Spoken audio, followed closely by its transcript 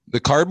The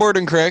Cardboard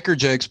and Cracker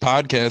Jacks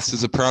podcast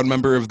is a proud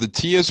member of the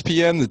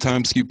TSPN, the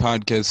TimeScoop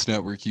Podcast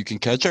Network. You can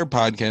catch our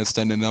podcast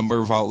on a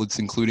number of outlets,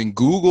 including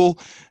Google,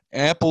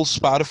 Apple,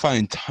 Spotify,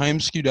 and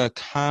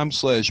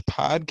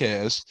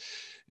timescoop.com/podcast.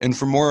 And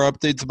for more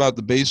updates about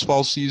the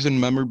baseball season,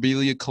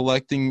 memorabilia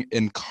collecting,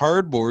 and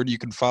cardboard, you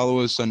can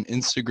follow us on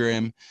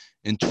Instagram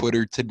and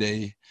Twitter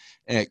today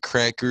at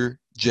Cracker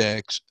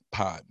Jacks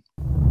Pod.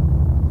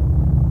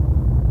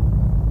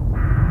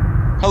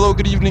 Hello,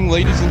 good evening,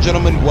 ladies and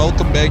gentlemen.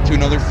 Welcome back to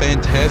another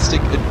fantastic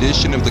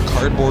edition of the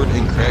Cardboard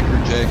and Cracker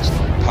Jacks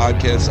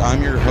podcast.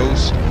 I'm your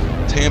host,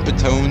 Tampa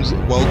Tones,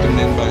 welcomed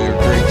in by our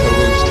great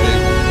co-host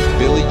today,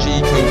 Billy G.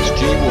 Coach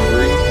G. We'll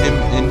bring him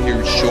in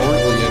here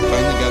shortly. I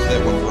finally got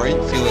that one right.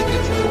 I feel like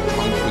it's a little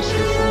tongue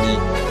twister for me.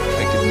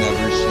 I could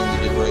never seem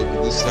to get right,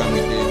 but this time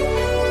we did.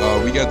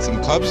 We got some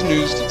Cubs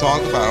news to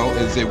talk about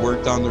as they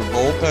worked on their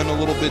bullpen a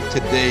little bit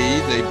today.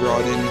 They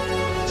brought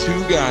in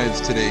two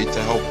guys today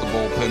to help the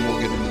bullpen.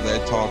 We'll get into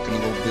that talk in a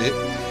little bit.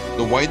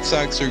 The White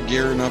Sox are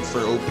gearing up for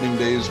opening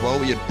day as well.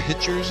 We had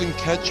pitchers and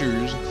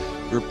catchers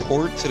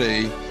report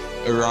today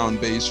around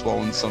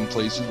baseball in some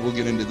places. We'll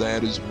get into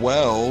that as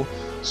well.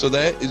 So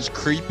that is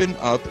creeping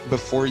up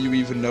before you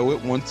even know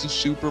it. Once the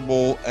Super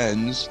Bowl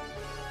ends,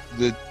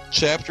 the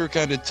chapter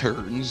kind of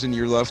turns and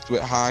you're left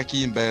with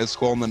hockey and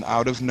basketball, and then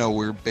out of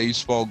nowhere,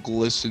 baseball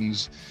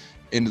glistens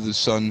into the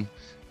sun.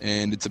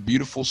 And it's a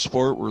beautiful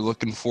sport. We're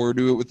looking forward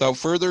to it. Without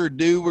further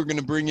ado, we're going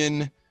to bring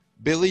in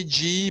Billy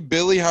G.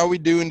 Billy, how we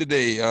doing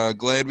today?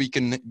 Glad we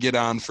can get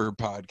on for a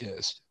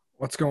podcast.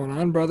 What's going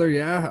on, brother?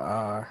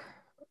 Yeah,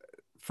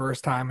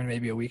 first time in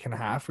maybe a week and a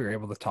half we were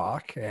able to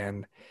talk.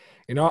 And,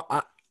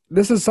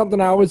 this is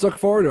something I always look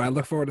forward to. I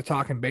look forward to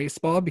talking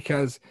baseball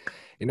because,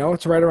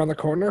 it's right around the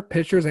corner.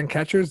 Pitchers and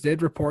catchers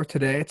did report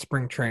today at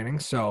spring training.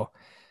 So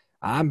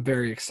I'm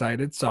very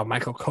excited. Saw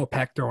Michael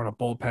Kopech throwing a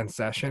bullpen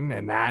session,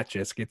 and that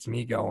just gets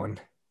me going.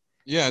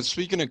 Yeah,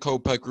 speaking of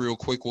Kopech real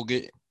quick, we'll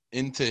get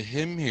into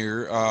him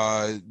here.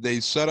 They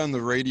said on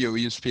the radio,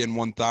 ESPN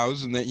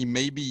 1000, that he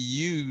may be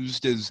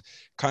used as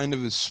kind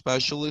of a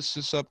specialist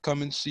this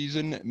upcoming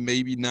season,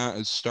 maybe not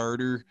a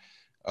starter,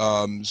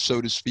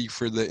 so to speak,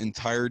 for the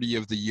entirety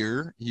of the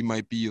year. He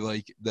might be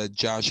like that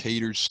Josh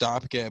Hader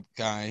stopgap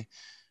guy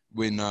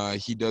when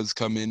he does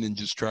come in and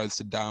just tries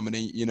to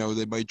dominate.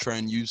 They might try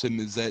and use him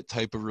as that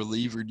type of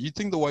reliever. Do you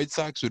think the White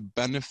Sox would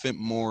benefit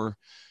more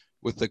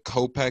with the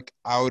Kopech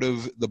out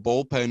of the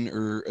bullpen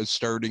or a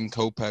starting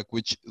Kopech,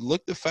 which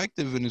looked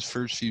effective in his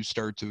first few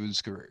starts of his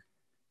career?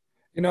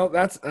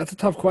 That's a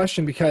tough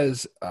question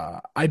because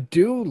I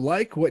do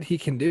like what he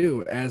can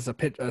do as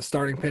a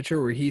starting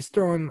pitcher, where he's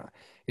throwing,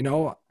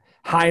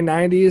 high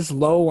 90s,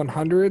 low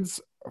 100s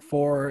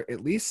for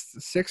at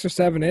least 6 or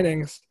 7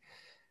 innings.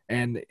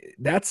 And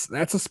that's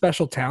a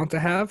special talent to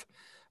have,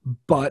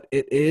 but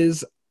it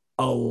is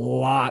a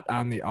lot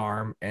on the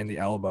arm and the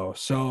elbow.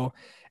 So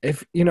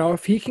if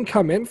he can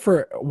come in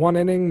for 1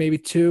 inning, maybe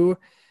 2,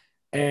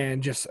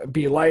 and just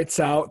be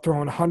lights out,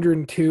 throwing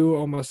 102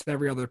 almost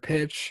every other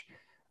pitch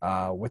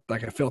with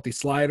like a filthy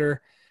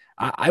slider,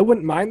 I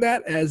wouldn't mind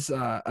that as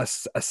a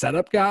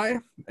setup guy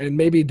and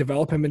maybe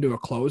develop him into a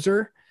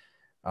closer.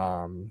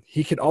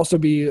 He could also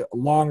be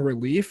long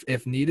relief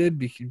if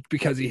needed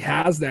because he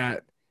has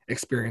that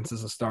experience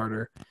as a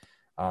starter.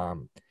 I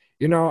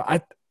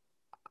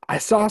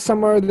saw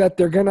somewhere that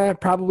they're gonna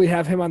probably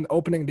have him on the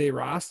opening day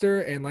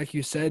roster, and like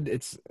you said,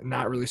 it's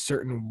not really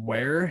certain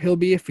where he'll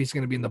be, if he's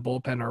gonna be in the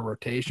bullpen or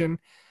rotation.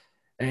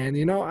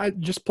 And I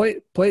just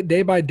play it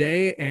day by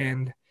day,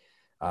 and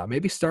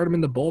maybe start him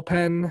in the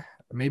bullpen,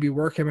 maybe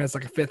work him as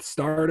like a 5th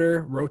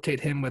starter,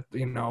 rotate him with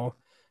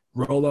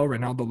Rolo,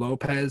 Reynaldo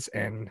Lopez,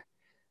 and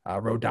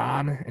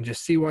Rodon, and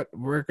just see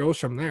where it goes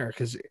from there.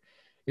 Because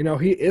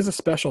he is a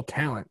special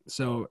talent.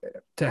 So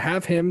to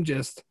have him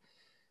just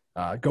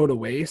go to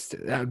waste,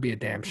 that would be a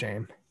damn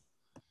shame.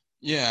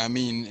 Yeah, I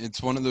mean,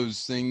 it's one of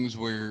those things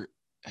where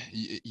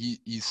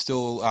he's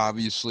still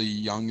obviously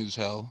young as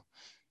hell,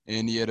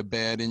 and he had a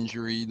bad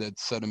injury that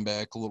set him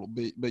back a little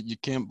bit, but you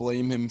can't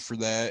blame him for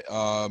that.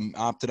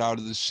 Opted out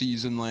of the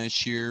season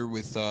last year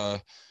with,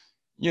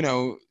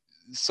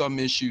 some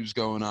issues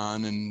going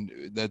on, and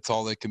that's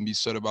all that can be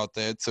said about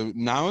that. So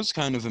now is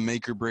kind of a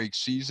make or break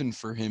season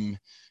for him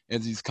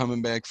as he's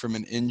coming back from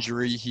an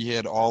injury. He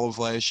had all of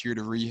last year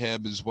to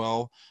rehab as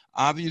well.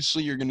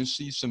 Obviously, you're going to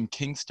see some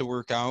kinks to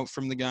work out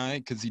from the guy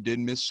because he did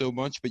miss so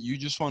much, but you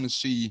just want to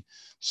see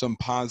some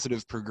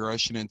positive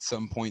progression at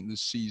some point in the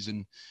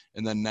season,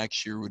 and then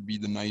next year would be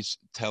the nice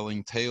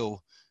telling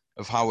tale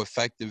of how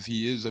effective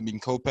he is. I mean,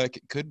 Kopech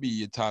could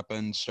be a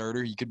top-end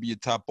starter. He could be a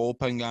top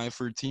bullpen guy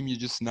for a team. You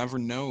just never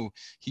know.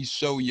 He's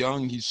so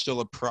young. He's still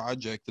a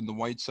project, and the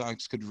White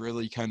Sox could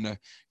really kind of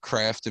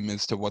craft him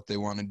as to what they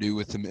want to do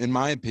with him, in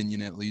my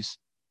opinion, at least.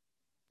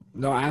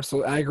 No,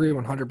 absolutely. I agree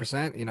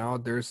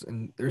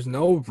 100%. There's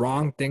no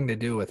wrong thing to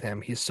do with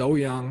him. He's so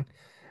young.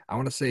 I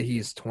want to say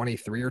he's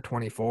 23 or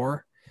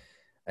 24.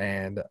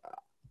 And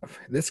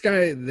this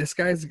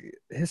guy's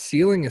his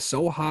ceiling is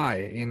so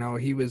high.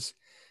 He was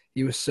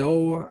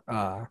so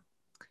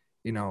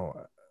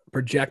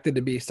projected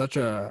to be such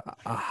a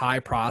high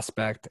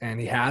prospect, and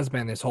he has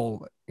been his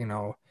whole,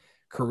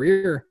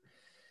 career.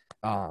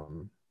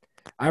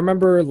 I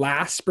remember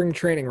last spring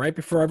training, right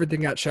before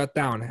everything got shut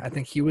down, I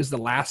think he was the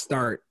last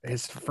start,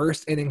 his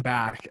first inning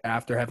back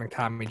after having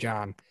Tommy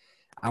John.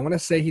 I want to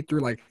say he threw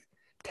like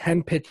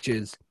 10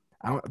 pitches.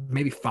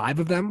 Maybe 5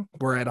 of them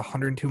were at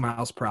 102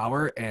 miles per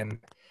hour. And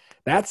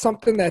that's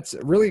something that's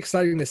really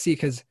exciting to see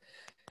because,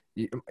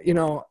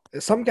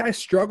 some guys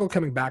struggle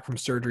coming back from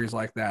surgeries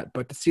like that.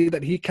 But to see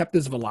that he kept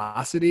his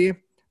velocity,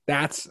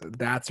 that's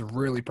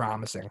really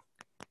promising.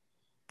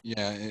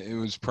 Yeah, it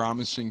was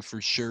promising for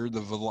sure.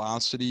 The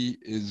velocity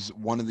is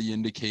one of the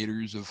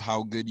indicators of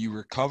how good you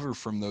recover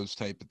from those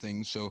type of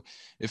things. So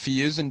if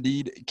he is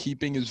indeed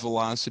keeping his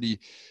velocity,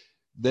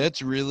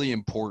 that's really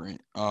important.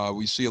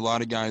 We see a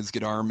lot of guys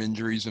get arm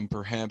injuries and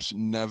perhaps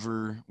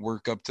never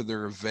work up to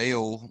their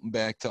avail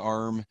back to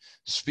arm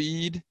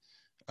speed.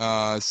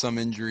 Some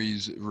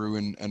injuries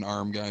ruin an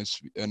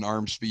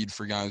arm speed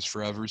for guys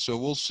forever. So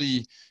we'll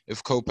see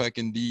if Kopech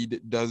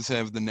indeed does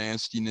have the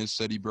nastiness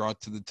that he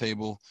brought to the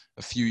table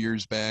a few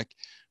years back,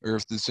 or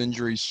if this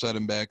injury set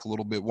him back a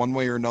little bit. One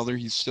way or another,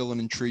 he's still an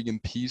intriguing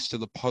piece to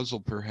the puzzle,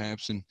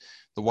 perhaps, and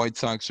the White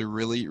Sox are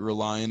really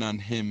relying on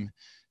him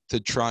to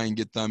try and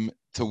get them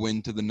to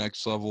win to the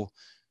next level.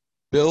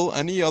 Bill,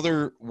 any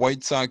other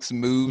White Sox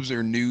moves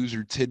or news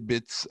or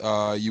tidbits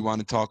you want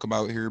to talk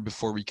about here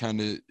before we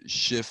kind of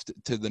shift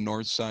to the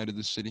north side of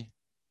the city?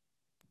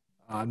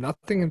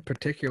 Nothing in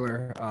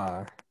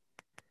particular,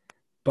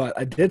 but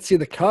I did see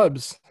the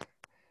Cubs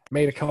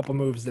made a couple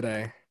moves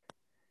today.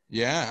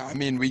 Yeah, I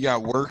mean, we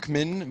got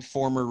Workman,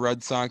 former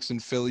Red Sox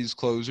and Phillies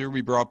closer. We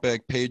brought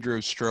back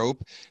Pedro Strop.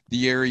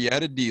 The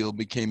Arrieta deal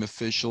became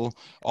official.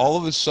 All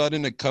of a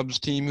sudden, a Cubs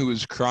team who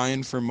was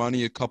crying for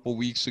money a couple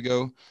weeks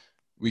ago,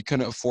 we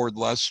couldn't afford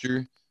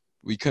Lester.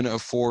 We couldn't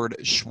afford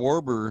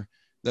Schwarber.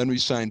 Then we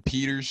signed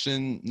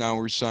Peterson. Now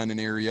we're signing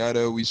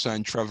Arrieta. We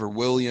signed Trevor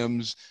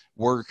Williams,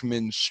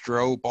 Workman,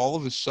 Strop. All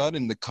of a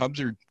sudden, the Cubs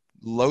are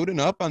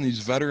loading up on these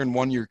veteran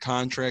one-year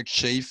contracts.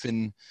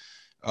 Chafin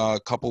a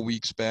couple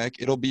weeks back.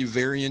 It'll be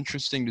very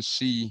interesting to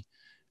see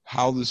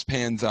how this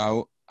pans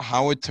out,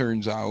 how it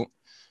turns out.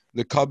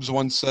 The Cubs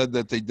once said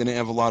that they didn't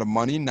have a lot of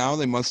money. Now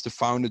they must have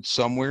found it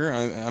somewhere.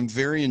 I'm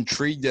very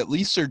intrigued. At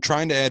least they're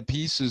trying to add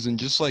pieces, and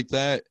just like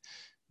that,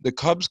 the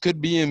Cubs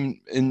could be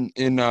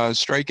in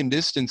striking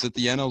distance at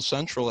the NL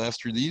Central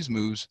after these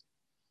moves.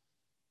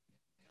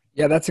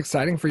 Yeah, that's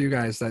exciting for you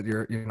guys that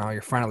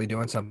you're finally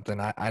doing something.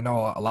 I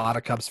know a lot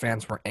of Cubs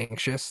fans were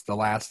anxious the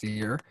last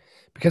year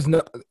because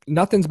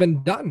nothing's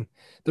been done.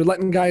 They're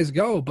letting guys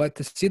go, but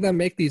to see them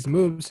make these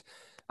moves,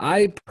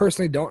 I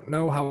personally don't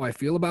know how I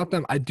feel about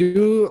them. I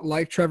do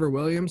like Trevor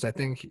Williams. I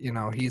think,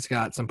 he's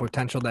got some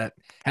potential that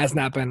has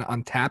not been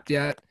untapped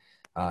yet.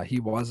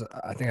 He was,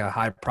 I think, a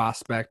high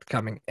prospect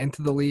coming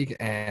into the league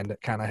and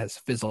kind of has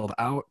fizzled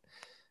out.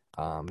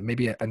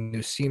 Maybe a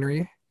new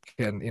scenery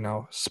can,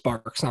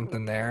 spark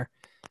something there.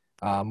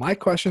 My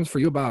questions for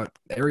you about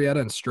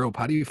Arrieta and Strop.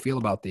 How do you feel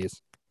about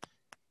these?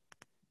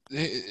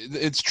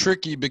 It's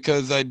tricky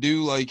because I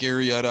do like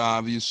Arrieta,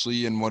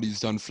 obviously, and what he's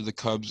done for the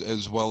Cubs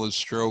as well as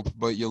Strop.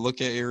 But you look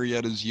at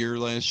Arrieta's year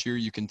last year,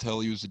 you can tell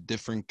he was a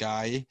different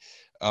guy.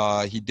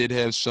 He did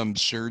have some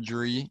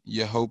surgery.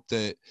 You hope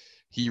that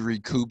he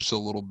recoups a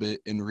little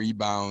bit and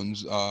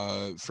rebounds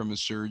from a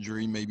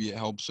surgery. Maybe it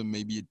helps him,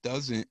 maybe it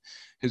doesn't.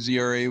 His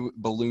ERA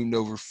ballooned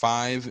over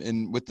 5,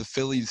 and with the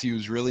Phillies, he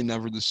was really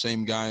never the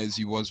same guy as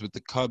he was with the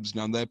Cubs.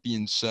 Now, that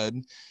being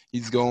said,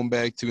 he's going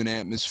back to an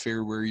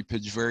atmosphere where he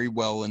pitched very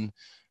well, and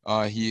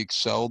he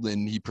excelled,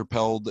 and he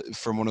propelled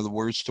from one of the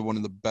worst to one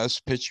of the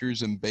best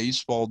pitchers in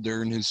baseball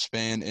during his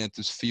span at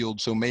this field.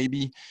 So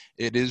maybe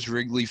it is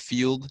Wrigley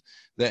Field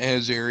that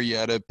has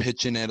Arrieta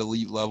pitching at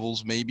elite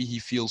levels. Maybe he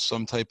feels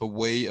some type of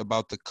way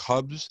about the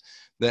Cubs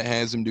that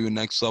has him doing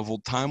next level.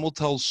 Time will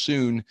tell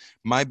soon.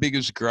 My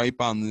biggest gripe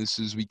on this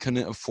is we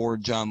couldn't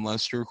afford John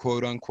Lester,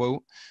 quote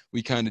unquote.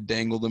 We kind of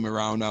dangled him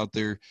around out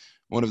there.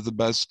 One of the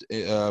best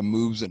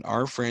moves in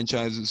our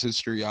franchise's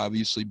history.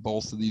 Obviously,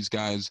 both of these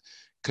guys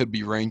could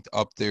be ranked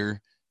up there.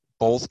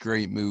 Both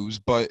great moves.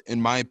 But in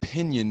my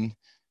opinion,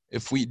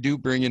 if we do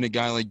bring in a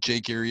guy like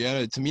Jake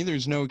Arrieta, to me,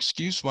 there's no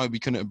excuse why we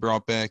couldn't have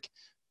brought back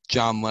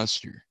John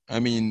Lester. I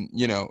mean,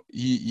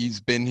 he's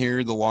been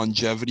here, the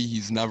longevity.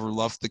 He's never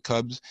left the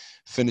Cubs,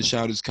 finish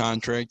out his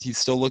contract. He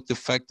still looked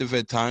effective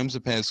at times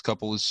the past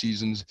couple of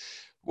seasons.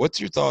 What's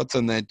your thoughts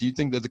on that? Do you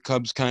think that the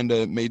Cubs kind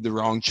of made the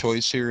wrong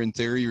choice here in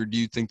theory, or do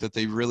you think that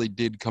they really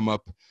did come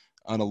up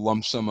on a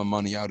lump sum of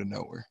money out of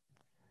nowhere?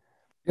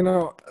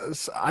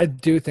 I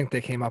do think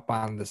they came up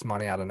on this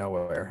money out of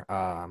nowhere.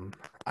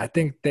 I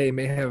think they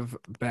may have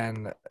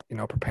been,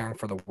 preparing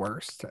for the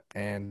worst,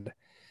 and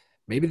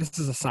maybe this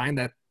is a sign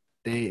that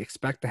they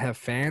expect to have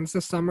fans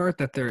this summer,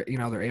 that they're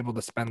able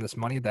to spend this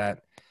money that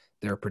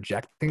they're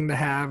projecting to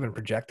have and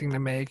projecting to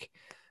make.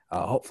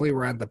 Hopefully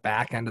we're at the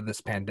back end of this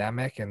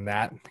pandemic, and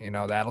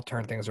that'll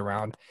turn things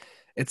around.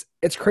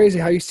 It's crazy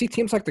how you see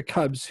teams like the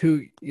Cubs,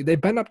 who they've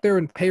been up there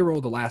in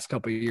payroll the last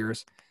couple of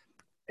years,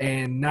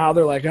 and now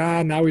they're like,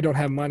 now we don't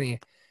have money.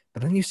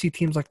 But then you see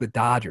teams like the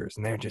Dodgers,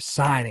 and they're just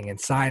signing and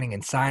signing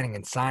and signing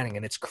and signing,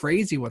 and it's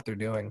crazy what they're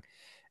doing.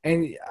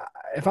 And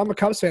if I'm a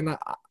Cubs fan,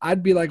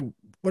 I'd be like,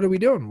 "What are we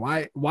doing?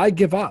 Why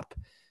give up?"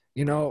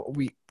 You know,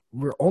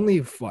 we're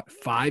only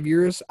 5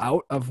 years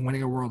out of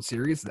winning a World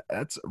Series.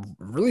 That's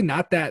really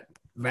not that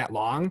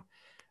long,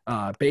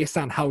 based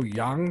on how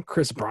young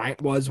Chris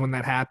Bryant was when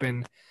that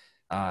happened,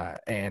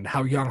 and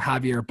how young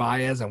Javier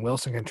Baez and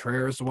Wilson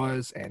Contreras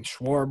was, and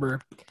Schwarber.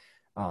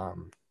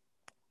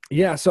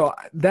 Yeah, so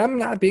them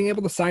not being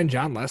able to sign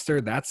John Lester,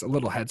 that's a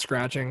little head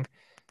scratching.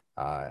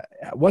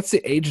 What's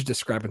the age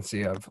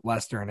discrepancy of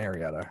Lester and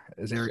Arrieta?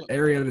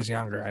 Arrieta's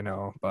younger, I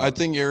know, but I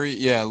think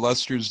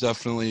Lester's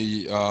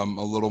definitely a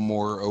little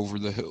more over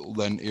the hill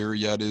than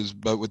Arrieta is.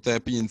 But with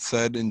that being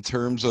said, in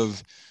terms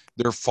of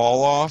their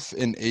fall off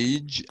in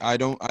age, I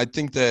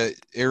think that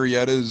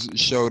Arrieta's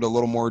showed a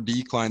little more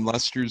decline.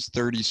 Lester's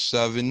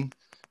 37.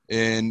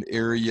 And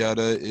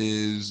Arrieta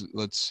is,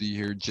 let's see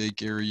here, Jake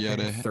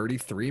Arrieta,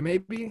 33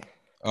 maybe.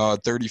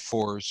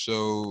 34.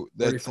 So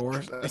that's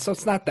 34. So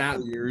it's not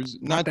that years.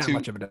 not that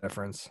much of a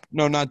difference.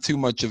 No, not too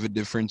much of a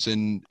difference.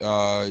 And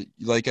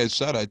like I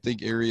said, I think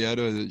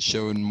Arrieta is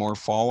showing more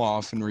fall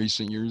off in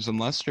recent years than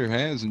Lester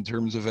has in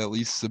terms of at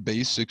least the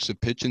basics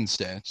of pitching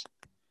stats.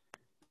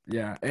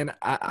 Yeah, and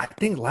I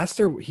think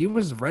Lester, he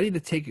was ready to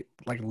take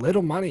like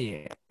little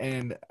money,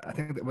 and I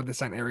think what they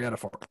signed Arrieta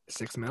for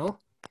 $6 million.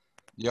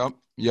 Yep.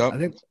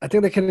 I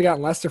think they could have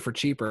gotten Lester for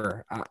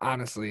cheaper,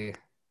 honestly.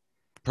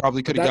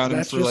 Probably could have gotten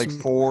him for like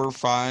 4 or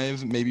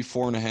 5, maybe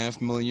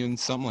 4.5 million,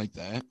 something like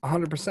that.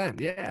 100%.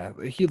 Yeah,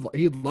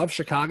 he loved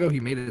Chicago. He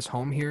made his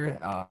home here.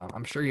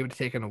 I'm sure he would have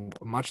taken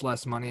much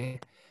less money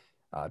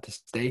to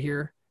stay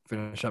here,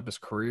 finish up his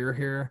career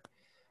here.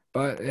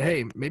 But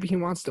hey, maybe he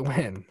wants to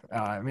win.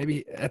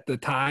 Maybe at the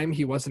time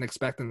he wasn't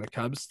expecting the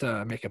Cubs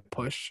to make a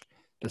push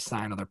to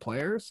sign other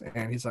players,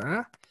 and he's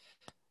like,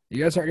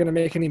 you guys aren't going to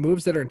make any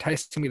moves that are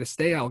enticing me to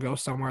stay. I'll go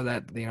somewhere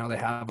that, they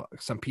have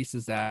some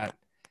pieces that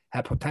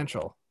have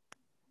potential.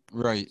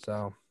 Right.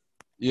 So,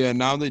 yeah,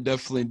 now they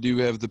definitely do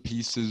have the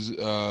pieces.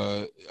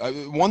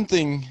 One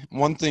thing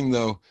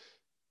though,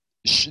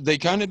 they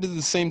kind of did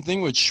the same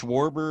thing with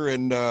Schwarber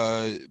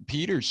and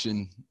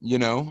Peterson.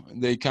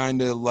 They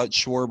kind of let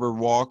Schwarber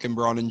walk and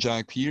brought in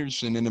Jack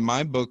Peterson. And in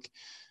my book,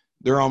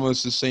 they're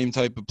almost the same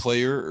type of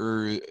player,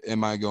 or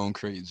am I going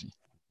crazy?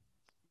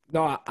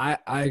 No, I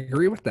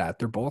agree with that.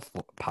 They're both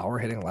power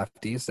hitting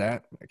lefties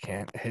that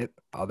can't hit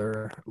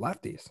other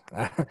lefties.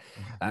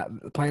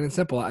 Plain and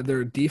simple.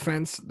 Their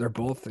defense, they're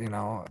both,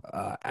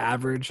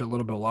 average, a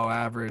little below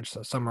average,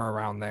 so somewhere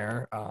around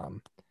there.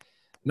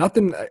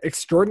 Nothing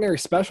extraordinary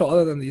special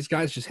other than these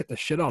guys just hit the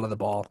shit out of the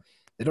ball.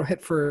 They don't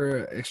hit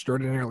for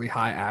extraordinarily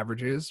high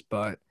averages,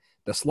 but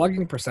the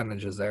slugging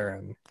percentage is there.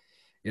 And,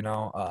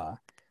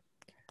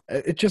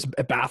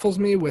 it baffles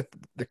me with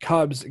the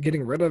Cubs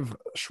getting rid of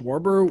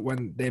Schwarber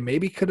when they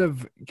maybe could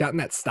have gotten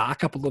that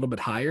stock up a little bit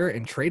higher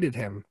and traded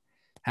him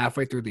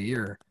halfway through the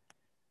year.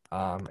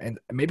 And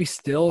maybe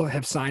still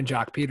have signed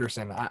Jock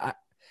Peterson.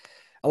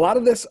 A lot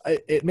of this,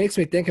 it makes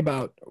me think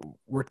about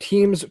were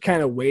teams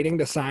kind of waiting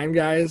to sign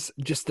guys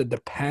just to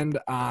depend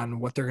on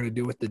what they're going to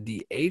do with the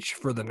DH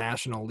for the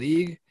National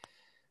League.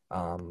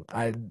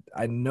 I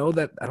know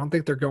that I don't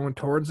think they're going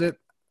towards it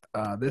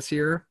this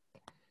year,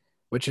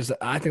 which is,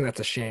 I think that's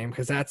a shame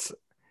because that's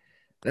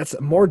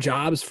more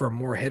jobs for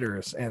more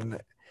hitters. And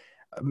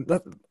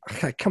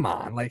come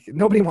on, like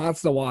nobody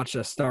wants to watch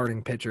a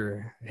starting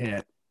pitcher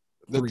hit.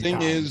 The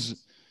thing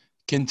is,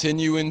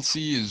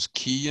 continuancy is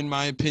key in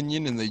my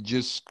opinion, and they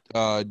just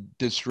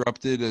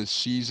disrupted a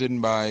season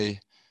by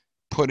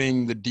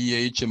putting the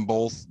DH in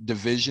both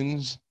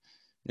divisions,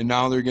 and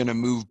now they're going to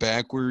move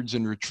backwards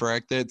and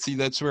retract that. See,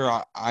 that's where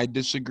I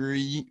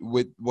disagree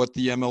with what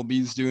the MLB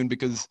is doing,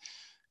 because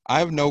I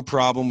have no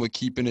problem with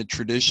keeping it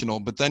traditional,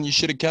 but then you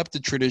should have kept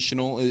it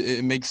traditional.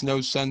 It makes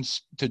no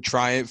sense to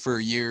try it for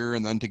a year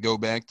and then to go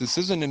back. This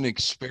isn't an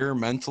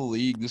experimental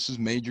league. This is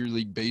Major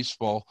League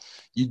Baseball.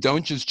 You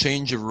don't just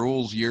change the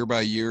rules year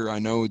by year. I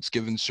know it's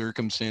given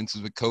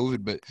circumstances with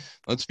COVID, but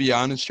let's be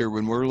honest here.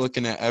 When we're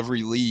looking at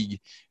every league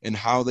and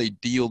how they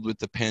dealt with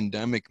the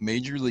pandemic,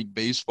 Major League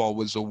Baseball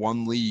was the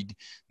one league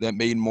that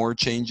made more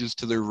changes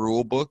to their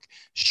rule book,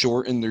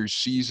 shortened their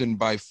season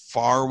by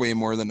far way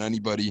more than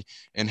anybody,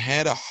 and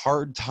had a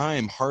harder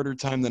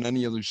time than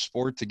any other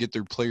sport to get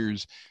their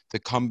players to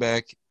come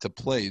back to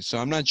play. So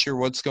I'm not sure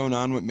what's going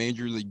on with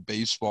Major League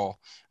Baseball.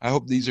 I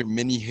hope these are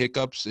mini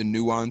hiccups and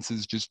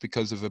nuances just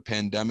because of a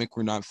pandemic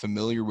we're not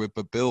familiar with.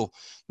 But Bill,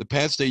 the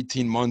past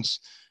 18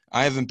 months,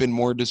 I haven't been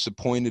more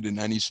disappointed in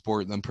any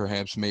sport than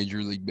perhaps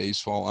Major League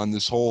Baseball on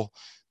this whole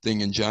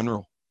thing in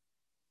general.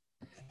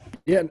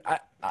 Yeah,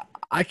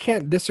 I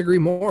can't disagree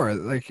more.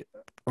 Like,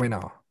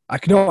 I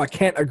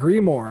can't agree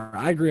more.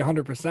 I agree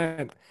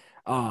 100%.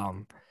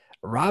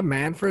 Rob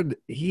Manfred,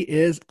 he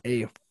is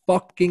a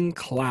fucking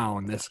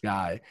clown, this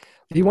guy.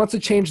 He wants to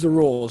change the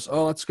rules.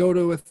 Oh, let's go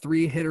to a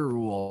 3-hitter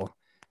rule.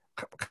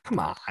 Come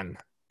on.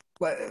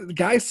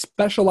 Guys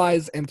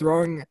specialize in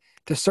throwing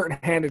to certain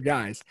handed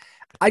guys.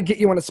 I get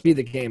you want to speed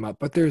the game up,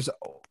 but there's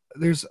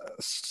there's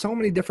so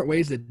many different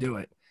ways to do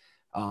it.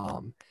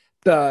 Um,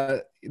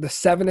 the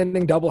 7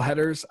 inning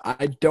doubleheaders,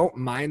 I don't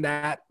mind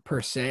that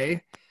per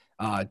se,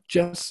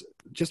 just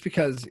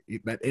because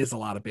that is a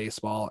lot of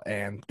baseball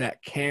and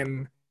that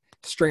can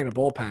strain a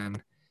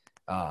bullpen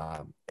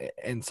uh,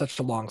 in such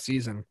a long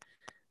season.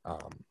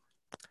 Um,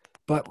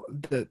 but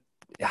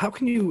how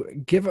can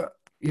you give a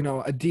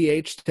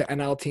DH to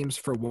NL teams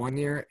for 1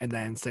 year and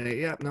then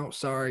say, yeah, no,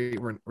 sorry,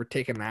 we're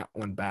taking that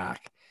one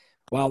back.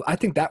 Well, I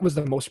think that was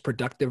the most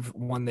productive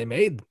one they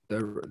made,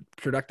 the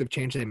productive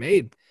change they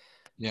made.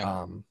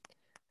 Yeah.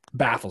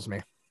 Baffles me.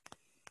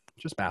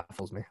 Just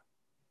baffles me.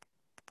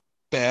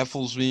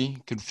 Baffles me,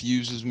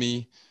 confuses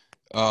me.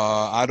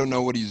 I don't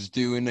know what he's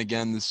doing.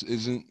 Again, this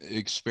isn't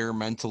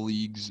experimental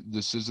leagues.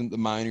 This isn't the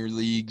minor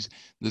leagues.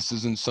 This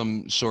isn't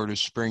some sort of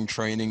spring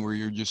training where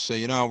you're just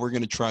saying, oh, we're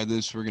going to try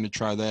this, we're going to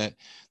try that.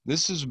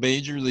 This is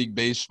Major League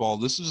Baseball.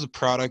 This is a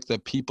product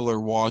that people are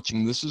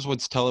watching. This is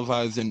what's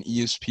televised in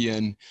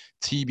ESPN,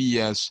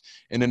 TBS,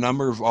 and a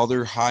number of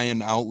other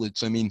high-end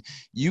outlets. I mean,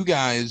 you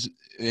guys,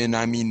 and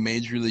I mean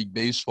Major League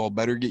Baseball,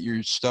 better get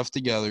your stuff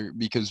together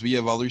because we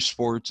have other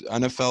sports.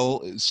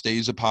 NFL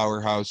stays a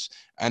powerhouse.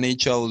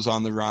 NHL is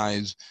on the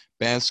rise.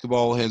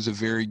 Basketball has a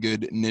very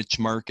good niche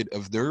market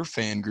of their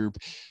fan group.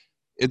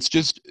 It's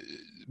just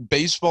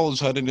baseball is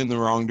headed in the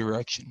wrong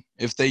direction.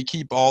 If they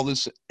keep all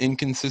this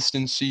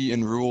inconsistency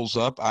and rules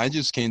up, I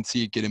just can't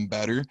see it getting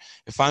better.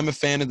 If I'm a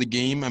fan of the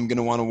game, I'm going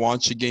to want to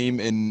watch a game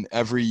and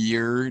every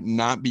year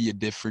not be a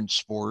different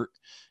sport.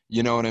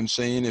 You know what I'm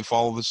saying? If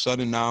all of a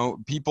sudden now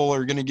people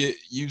are going to get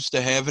used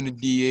to having a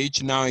DH,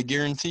 and now I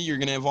guarantee you're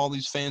going to have all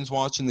these fans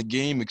watching the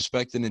game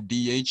expecting a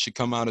DH to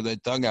come out of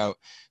that dugout.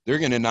 They're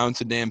going to announce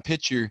a damn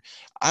pitcher.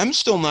 I'm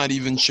still not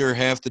even sure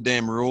half the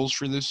damn rules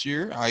for this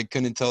year. I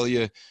couldn't tell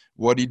you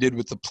what he did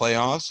with the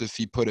playoffs, if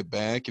he put it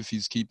back, if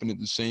he's keeping it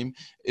the same.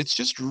 It's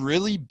just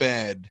really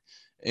bad.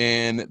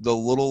 And the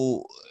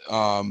little,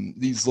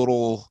 these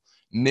little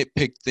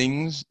nitpick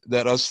things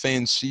that us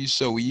fans see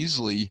so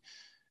easily,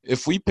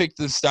 if we pick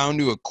this down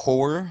to a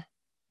core,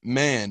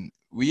 man,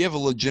 we have a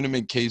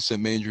legitimate case that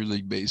Major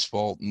League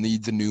Baseball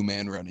needs a new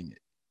man running it.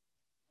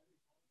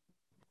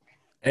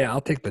 Hey, I'll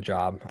take the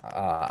job.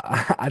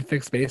 I'd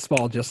fix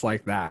baseball just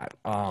like that.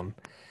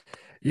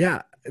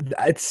 Yeah,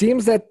 it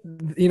seems that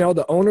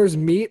the owners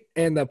meet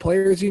and the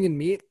players union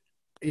meet,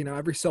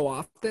 every so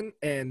often,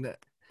 and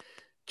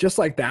just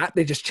like that,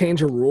 they just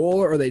change a rule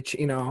or they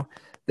change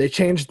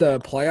the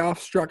playoff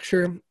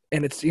structure,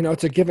 and it's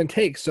a give and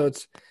take. So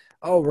it's,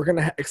 oh, we're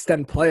gonna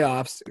extend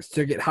playoffs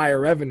to get higher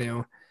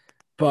revenue,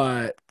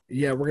 but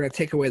yeah, we're gonna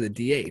take away the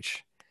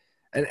DH.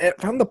 And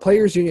if I'm the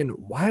players union,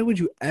 why would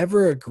you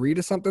ever agree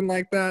to something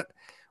like that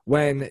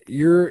when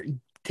you're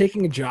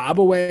taking a job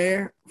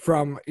away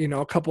from,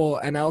 a couple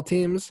NL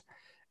teams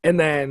and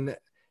then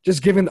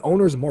just giving the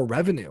owners more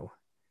revenue?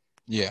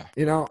 Yeah.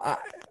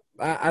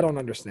 I don't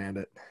understand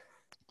it.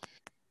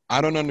 I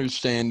don't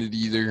understand it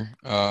either.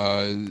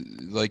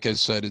 Like I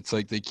said, it's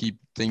like they keep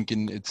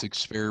thinking it's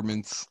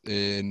experiments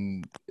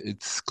and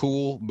it's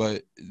cool,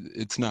 but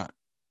it's not.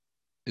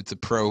 It's a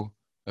pro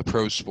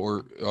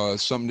sport.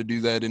 Something to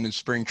do that in a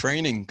spring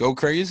training. Go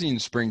crazy in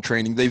spring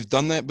training. They've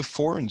done that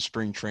before in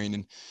spring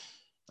training.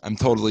 I'm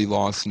totally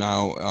lost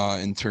now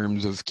in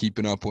terms of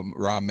keeping up with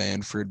Rob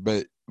Manfred,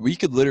 but we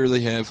could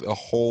literally have a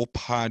whole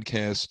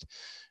podcast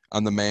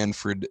on the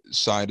Manfred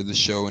side of the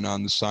show and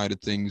on the side of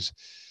things.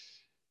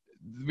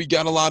 We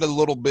got a lot of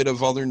little bit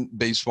of other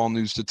baseball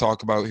news to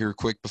talk about here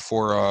quick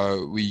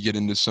before we get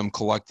into some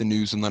collective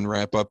news and then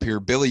wrap up here.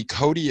 Billy,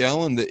 Cody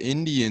Allen, the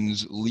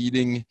Indians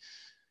leading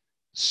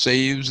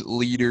saves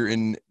leader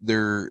in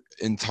their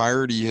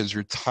entirety, has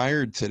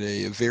retired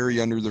today, a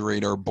very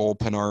under-the-radar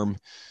bullpen arm.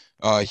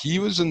 He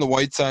was in the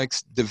White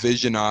Sox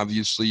division,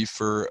 obviously,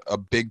 for a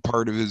big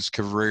part of his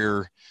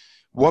career.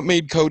 What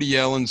made Cody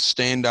Allen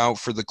stand out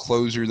for the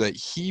closer that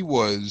he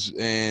was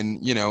and,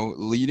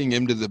 leading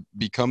him to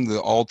become the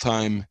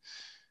all-time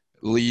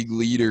league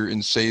leader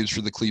in saves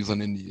for the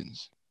Cleveland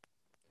Indians?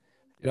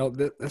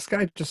 This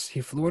guy he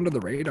flew under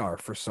the radar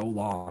for so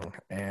long.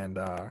 And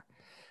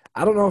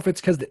I don't know if it's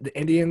because the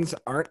Indians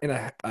aren't in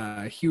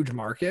a huge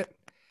market,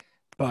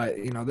 but,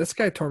 this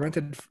guy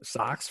tormented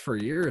Sox for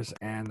years.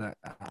 And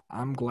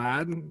I'm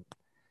glad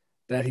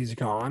that he's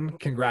gone.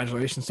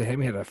 Congratulations to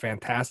him. He had a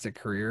fantastic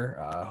career.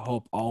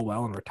 Hope all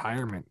well in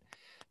retirement.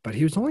 But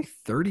he was only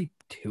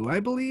 32, I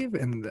believe,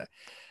 and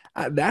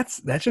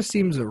that just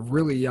seems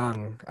really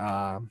young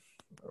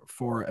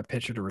for a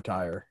pitcher to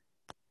retire.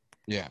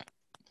 Yeah,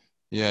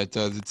 it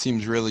does. It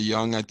seems really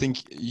young. I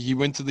think he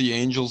went to the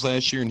Angels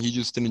last year, and he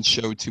just didn't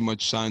show too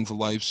much signs of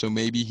life. So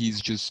maybe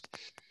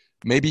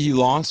he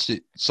lost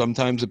it.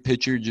 Sometimes a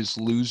pitcher just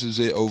loses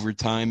it over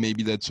time.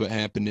 Maybe that's what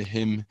happened to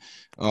him.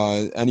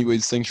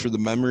 Anyways, thanks for the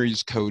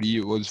memories, Cody.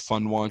 It was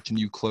fun watching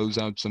you close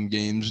out some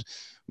games.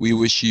 We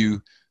wish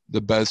you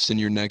the best in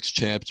your next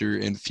chapter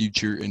and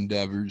future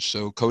endeavors.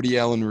 So Cody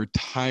Allen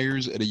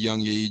retires at a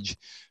young age.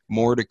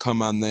 More to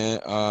come on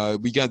that.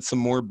 We got some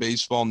more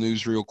baseball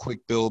news real quick,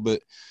 Bill,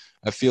 but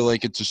I feel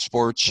like it's a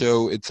sports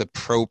show. It's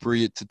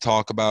appropriate to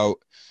talk about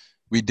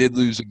We did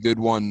lose a good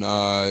one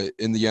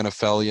in the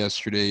NFL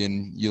yesterday,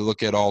 and you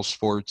look at all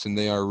sports, and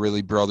they are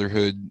really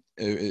brotherhood.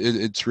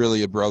 It's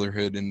really a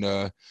brotherhood, and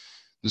the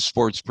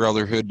sports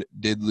brotherhood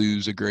did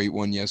lose a great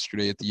one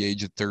yesterday at the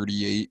age of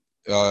 38.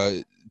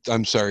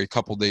 I'm sorry, a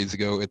couple days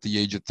ago at the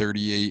age of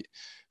 38.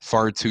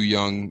 Far too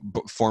young.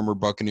 Former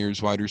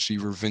Buccaneers wide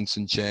receiver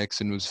Vincent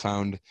Jackson was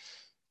found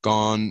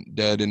gone,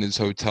 dead in his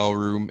hotel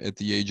room at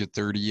the age of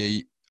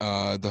 38.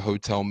 The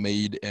hotel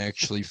maid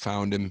actually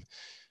found him.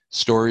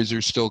 Stories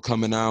are still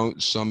coming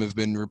out. Some have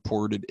been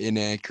reported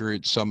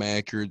inaccurate, some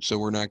accurate. So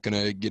we're not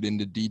going to get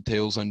into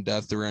details on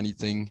death or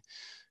anything.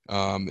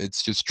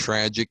 It's just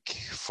tragic,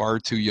 far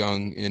too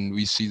young. And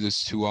we see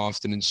this too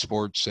often in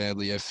sports.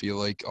 Sadly, I feel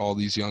like all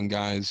these young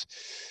guys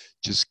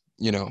just,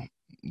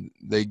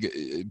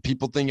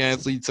 people think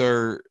athletes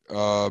are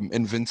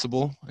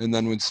invincible. And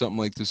then when something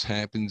like this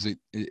happens, it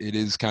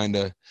is kind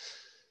of,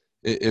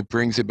 it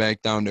brings it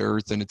back down to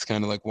earth. And it's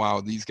kind of like,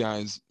 wow, these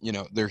guys,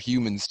 they're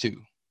humans too.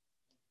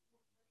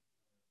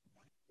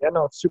 Yeah,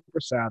 no, it's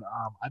super sad.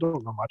 I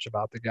don't know much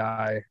about the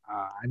guy.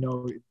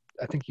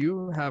 I think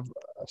you have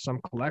some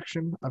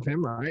collection of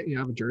him, right? You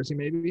have a jersey,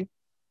 maybe.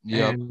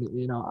 Yep.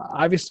 And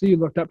obviously, you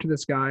looked up to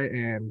this guy,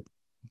 and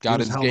he Got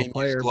was a his hell of a game used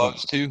player.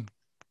 gloves But too.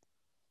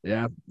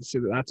 yeah, see,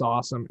 that's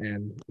awesome.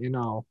 And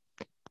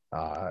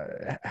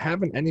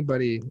having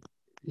anybody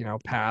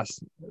pass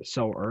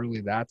so early,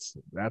 that's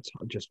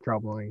just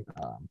troubling.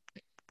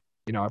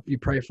 If you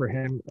pray for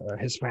him,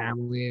 his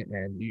family,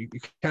 and you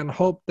kind of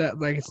hope that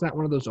like it's not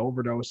one of those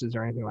overdoses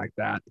or anything like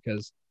that,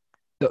 because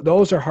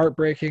those are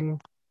heartbreaking.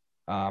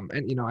 And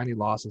any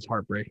loss is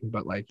heartbreaking,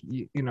 but like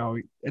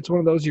it's one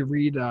of those you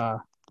read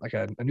like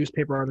a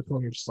newspaper article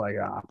and you're just like,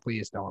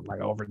 please don't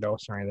like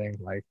overdose or anything,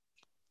 like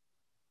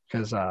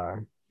because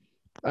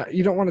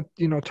you don't want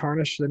to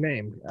tarnish the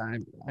name.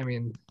 I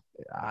mean,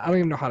 I don't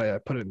even know how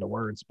to put it into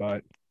words,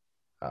 but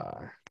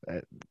uh,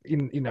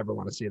 you never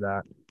want to see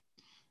that.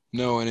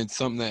 No, and it's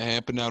something that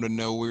happened out of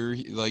nowhere.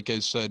 Like I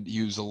said,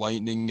 he was a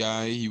Lightning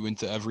guy. He went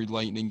to every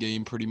Lightning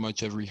game, pretty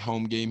much every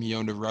home game. He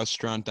owned a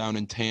restaurant down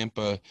in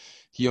Tampa.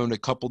 He owned a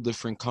couple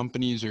different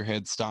companies or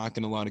had stock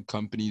in a lot of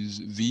companies.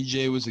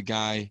 VJ was a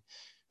guy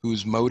who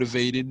was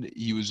motivated.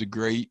 He was a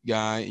great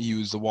guy. He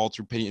was the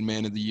Walter Payton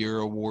Man of the Year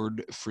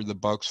award for the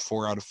Bucks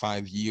 4 out of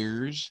 5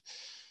 years.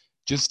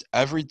 Just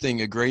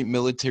everything. A great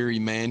military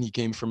man. He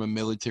came from a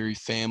military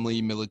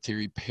family,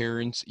 military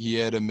parents. He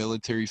had a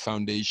military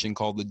foundation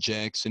called the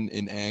Jackson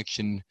in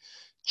Action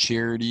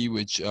charity,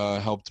 which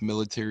helped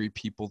military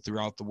people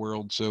throughout the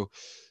world. So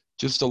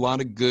just a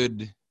lot of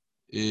good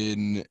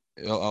in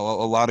a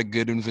lot of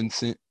good in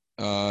Vincent.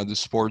 The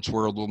sports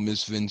world will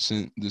miss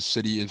Vincent. The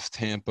city of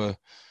Tampa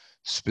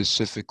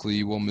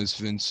specifically will miss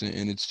Vincent,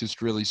 and it's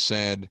just really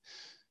sad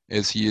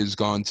as he is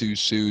gone too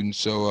soon.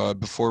 So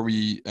before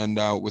we end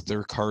out with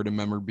our card and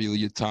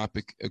memorabilia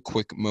topic, a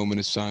quick moment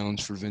of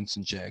silence for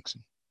Vincent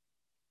Jackson.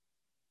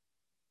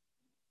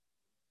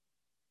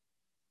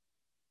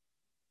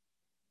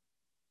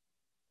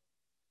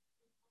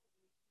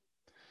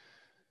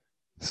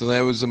 So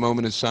that was a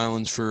moment of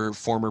silence for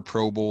former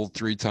Pro Bowl,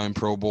 three-time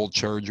Pro Bowl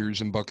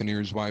Chargers and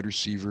Buccaneers wide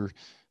receiver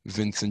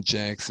Vincent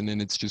Jackson,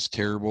 and it's just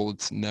terrible.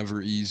 It's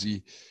never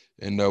easy,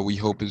 and we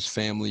hope his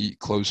family,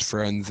 close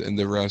friends, and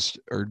the rest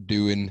are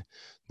doing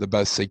the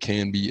best they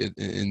can be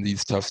in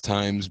these tough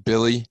times.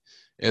 Billy,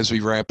 as we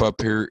wrap up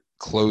here,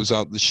 close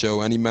out the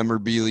show, any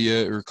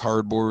memorabilia or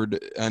cardboard,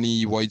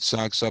 any White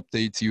Sox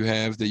updates you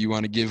have that you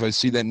want to give? I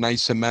see that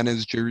nice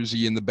Jimenez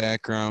jersey in the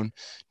background.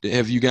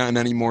 Have you gotten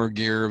any more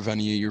gear of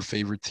any of your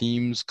favorite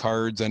teams,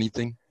 cards,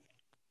 anything?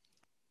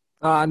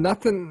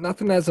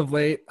 Nothing as of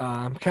late.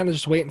 I'm kind of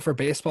just waiting for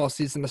baseball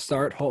season to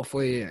start.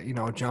 Hopefully,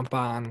 jump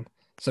on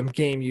some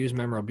game used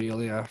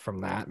memorabilia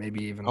from that.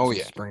 Maybe even Oh some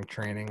yeah, spring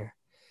training.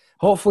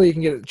 Hopefully, you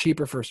can get it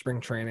cheaper for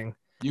spring training.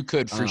 you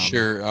could for Um,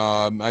 sure.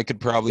 I could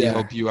probably yeah.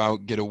 help you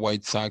out. Get a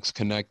White Sox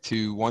Connect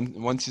too.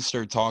 Once you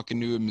start talking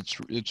to him,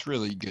 it's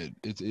really good.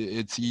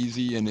 It's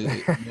easy and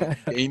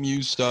game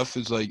use stuff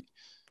is like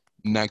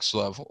next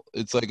level.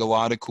 It's like a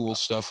lot of cool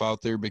stuff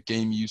out there, but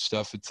game use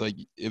stuff, it's like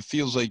it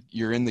feels like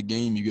you're in the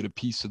game. You get a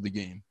piece of the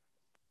game.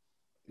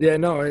 Yeah,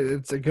 no,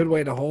 it's a good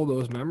way to hold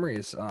those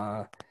memories.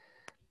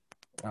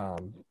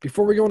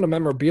 Before we go into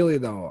memorabilia,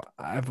 though,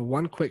 I have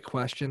one quick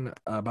question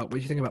about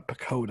what you think about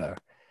Pacoda.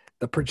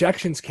 The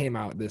projections came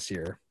out this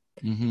year,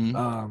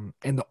 Mm-hmm.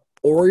 and the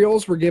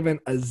Orioles were given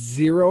a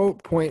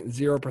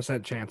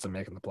 0.0% chance of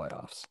making the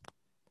playoffs.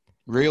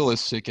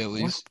 Realistic, at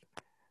What? least.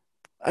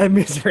 I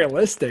mean, it's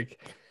realistic,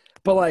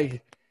 but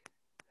like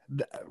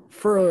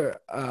for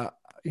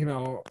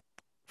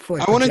for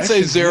like I wouldn't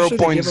say projections, zero usually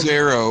they point give them.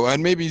 zero. I'd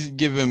maybe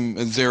give him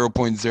a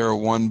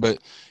 0.01, but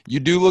you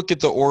do look at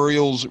the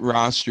Orioles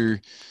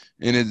roster,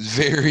 and it's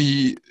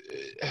very,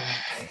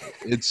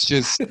 it's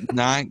just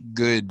not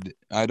good.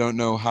 I don't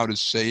know how to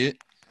say it.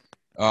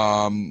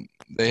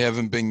 They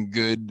haven't been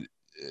good.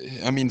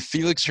 I mean,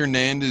 Felix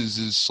Hernandez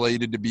is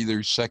slated to be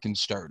their second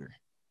starter.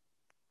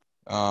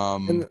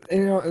 And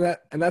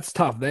that's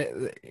tough. They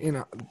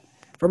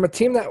from a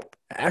team that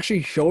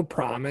actually showed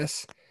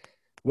promise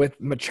with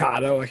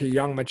Machado, like a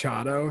young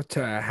Machado,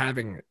 to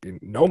having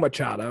no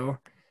Machado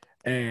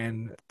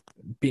and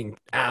being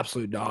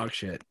absolute dog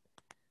shit.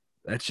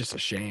 That's just a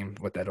shame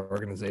what that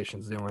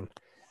organization's doing.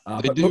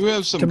 They do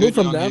have some To move good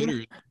from young them,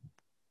 hitters.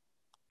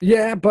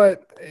 yeah,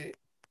 but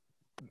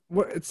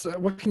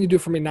what can you do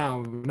for me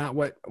now? Not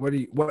what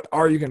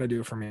are you gonna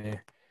do for me?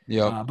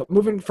 Yep. But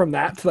moving from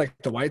that to like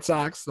the White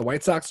Sox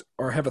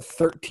are have a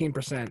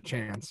 13%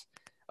 chance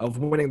of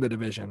winning the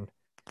division,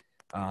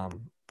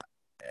 um,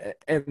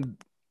 and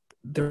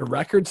their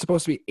record's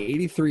supposed to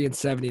be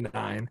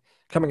 83-79,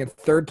 coming in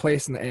third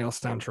place in the AL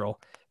Central,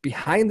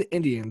 behind the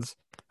Indians,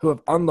 who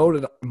have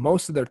unloaded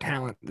most of their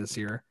talent this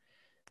year.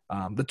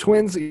 The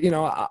Twins,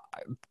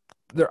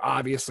 they're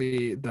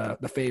obviously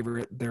the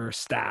favorite. They're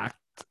stacked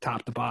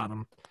top to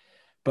bottom.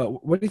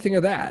 But what do you think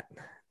of that?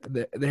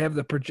 They have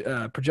the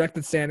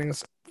projected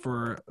standings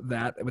for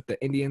that, with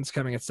the Indians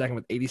coming at second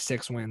with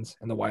 86 wins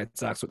and the White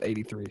Sox with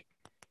 83.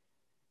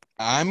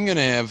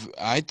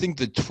 I think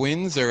the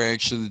Twins are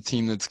actually the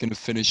team that's going to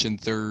finish in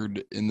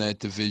third in that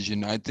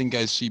division. I think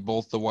I see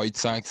both the White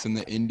Sox and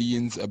the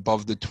Indians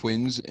above the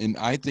Twins, and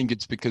I think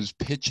it's because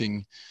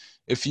pitching.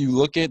 If you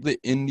look at the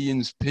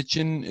Indians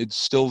pitching, it's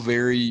still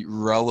very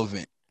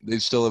relevant. They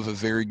still have a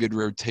very good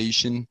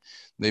rotation.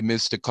 They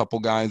missed a couple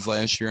guys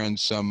last year on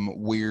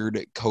some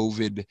weird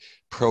COVID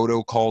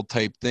protocol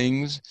type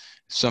things,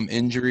 some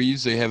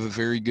injuries. They have a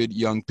very good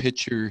young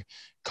pitcher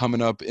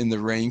coming up in the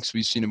ranks.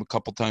 We've seen him a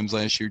couple times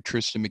last year,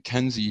 Tristan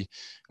McKenzie.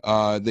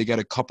 They got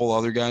a couple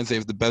other guys. They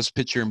have the best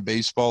pitcher in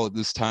baseball at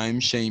this time,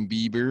 Shane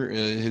Bieber.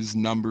 His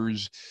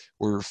numbers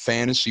were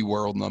fantasy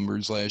world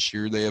numbers last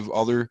year. They have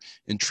other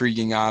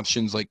intriguing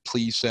options like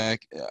Plesac.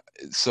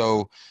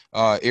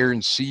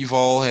 Aaron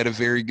Seaval had a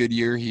very good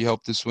year. He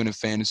helped us win a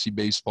fantasy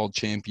baseball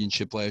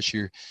championship last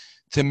year.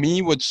 To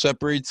me, what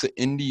separates the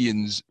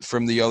Indians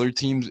from the other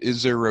teams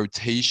is their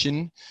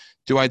rotation.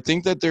 Do I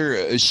think that they're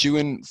a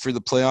shoo-in for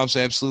the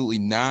playoffs? Absolutely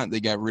not.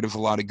 They got rid of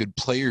a lot of good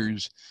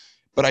players.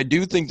 But I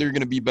do think they're going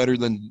to be better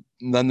than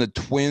the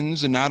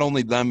Twins, and not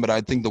only them, but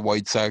I think the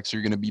White Sox are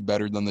going to be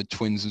better than the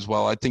Twins as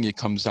well. I think it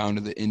comes down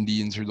to the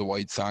Indians or the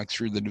White Sox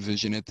for the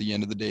division at the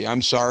end of the day.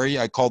 I'm sorry,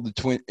 I called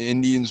the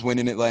Indians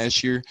winning it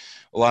last year.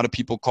 A lot of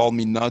people called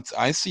me nuts.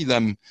 I see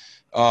them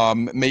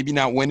maybe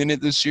not winning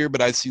it this year,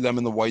 but I see them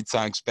and the White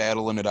Sox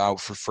battling it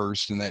out for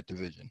first in that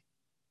division.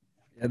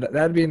 Yeah,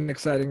 that'd be an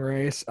exciting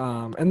race.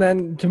 And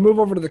then to move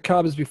over to the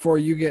Cubs before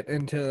you get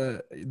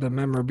into the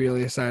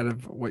memorabilia side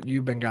of what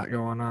you've been got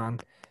going on,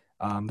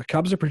 the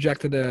Cubs are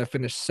projected to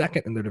finish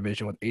second in their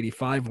division with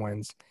 85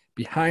 wins,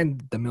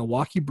 behind the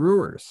Milwaukee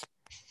Brewers.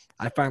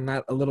 I find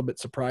that a little bit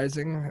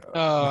surprising.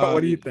 What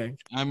do you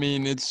think? I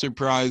mean, it's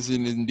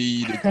surprising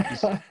indeed.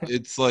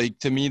 It's like,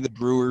 to me, the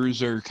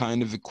Brewers are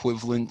kind of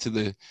equivalent to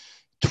the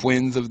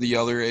Twins of the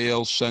other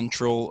AL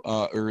Central,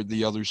 or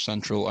the other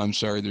Central. I'm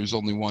sorry, there's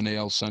only one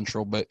AL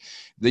Central, but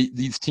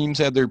these teams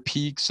had their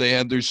peaks, they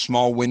had their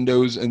small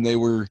windows, and they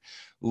were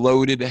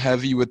loaded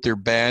heavy with their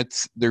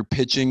bats. Their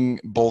pitching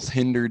both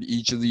hindered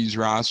each of these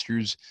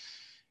rosters.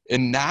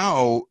 And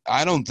now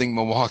I don't think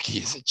Milwaukee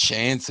has a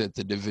chance at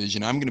the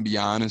division. I'm going to be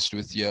honest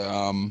with you.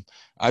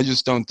 I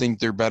just don't think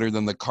they're better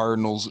than the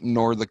Cardinals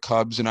nor the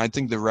Cubs, and I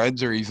think the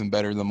Reds are even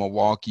better than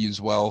Milwaukee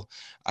as well.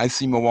 I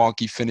see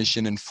Milwaukee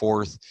finishing in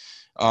fourth.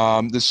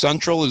 The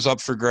Central is up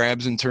for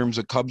grabs in terms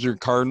of Cubs or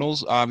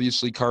Cardinals.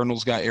 Obviously,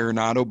 Cardinals got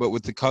Arenado, but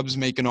with the Cubs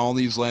making all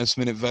these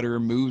last-minute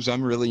veteran moves,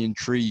 I'm really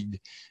intrigued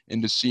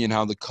into seeing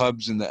how the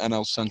Cubs and the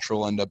NL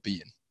Central end up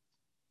being.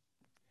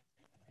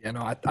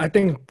 I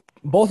think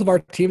both of our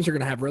teams are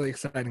going to have really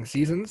exciting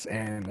seasons,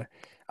 and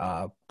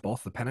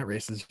both the pennant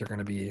races are going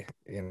to be,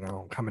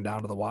 coming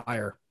down to the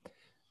wire.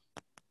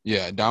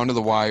 Yeah, down to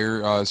the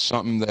wire.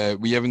 Something that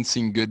we haven't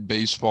seen good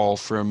baseball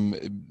from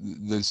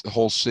this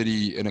whole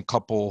city in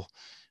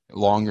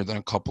longer than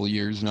a couple of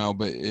years now.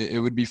 But it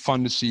would be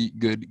fun to see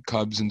good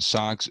Cubs and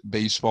Sox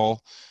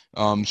baseball.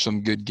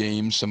 Some good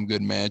games, some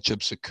good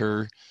matchups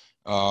occur.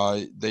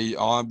 They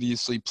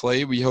obviously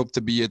play. We hope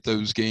to be at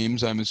those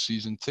games. I'm a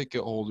season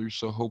ticket holder,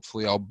 so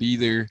hopefully I'll be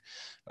there.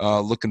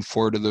 Looking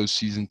forward to those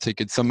season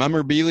tickets. Some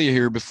memorabilia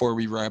here before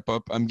we wrap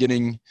up. I'm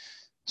getting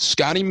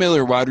Scotty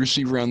Miller, wide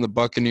receiver on the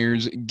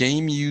Buccaneers,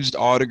 game-used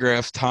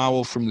autographed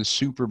towel from the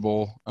Super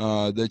Bowl.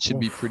 That should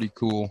be pretty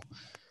cool.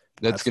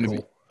 That's going to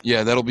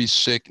cool. That'll be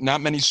sick. Not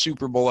many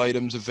Super Bowl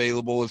items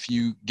available if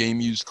you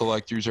game-used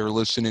collectors are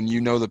listening.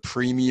 The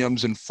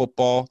premiums in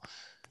football.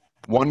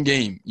 One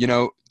game.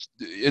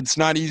 It's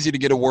not easy to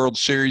get a World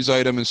Series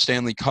item, a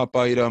Stanley Cup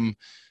item,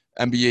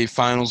 NBA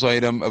Finals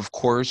item, of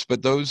course,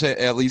 but those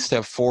at least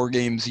have 4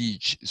 games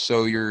each.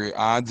 So your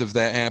odds of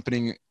that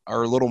happening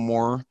are a little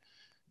more.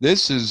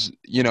 This is,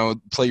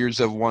 players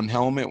have one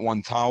helmet,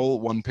 one towel,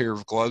 one pair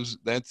of gloves.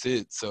 That's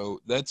it. So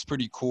that's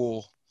pretty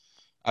cool.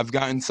 I've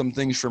gotten some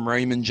things from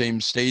Raymond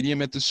James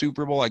Stadium at the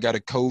Super Bowl. I got a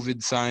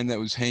COVID sign that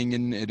was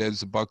hanging. It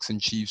has the Bucks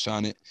and Chiefs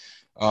on it.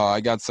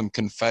 I got some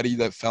confetti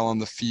that fell on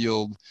the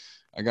field.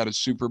 I got a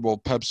Super Bowl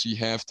Pepsi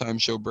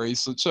halftime show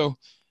bracelet. So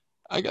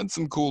I got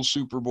some cool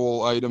Super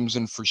Bowl items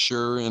in for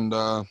sure. And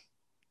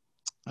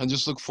I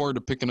just look forward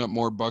to picking up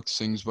more Bucks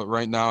things, but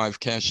right now I've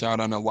cashed out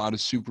on a lot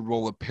of Super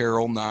Bowl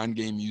apparel,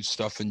 non-game use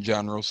stuff in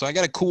general. So I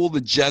got to cool the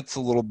Jets a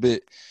little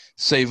bit,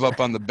 save up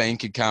on the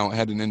bank account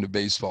heading into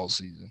baseball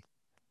season.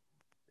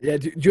 Yeah,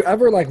 do you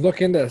ever like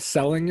look into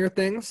selling your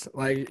things?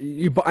 Like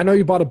I know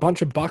you bought a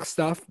bunch of Buck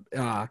stuff,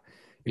 Yeah,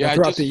 I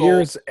throughout the just sold.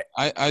 years.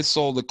 I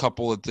sold a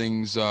couple of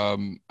things. I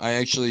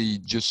actually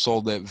just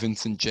sold that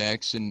Vincent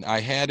Jackson. I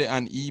had it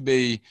on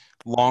eBay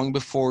long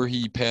before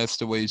he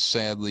passed away,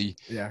 sadly.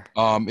 Yeah,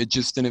 It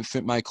just didn't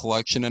fit my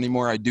collection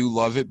anymore. I do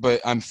love it, but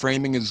I'm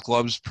framing his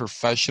gloves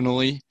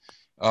professionally.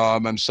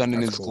 I'm sending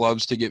that's his cool.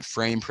 gloves to get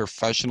framed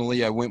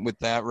professionally. I went with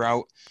that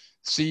route.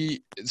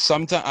 See,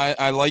 sometimes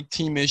I like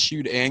team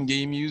issued and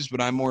game used,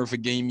 but I'm more of a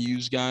game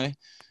used guy.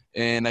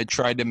 And I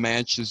tried to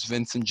match this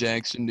Vincent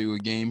Jackson to a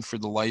game for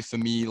the life of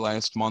me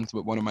last month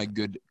with one of my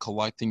good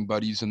collecting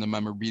buddies in the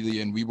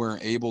memorabilia, and we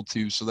weren't able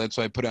to. So that's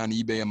why I put it on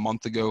eBay a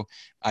month ago.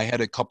 I had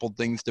a couple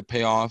things to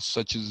pay off,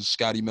 such as a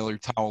Scotty Miller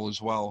towel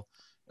as well.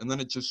 And then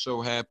it just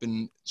so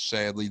happened,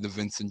 sadly, the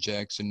Vincent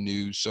Jackson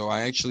news. So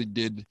I actually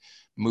did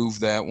move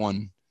that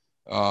one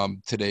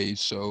today.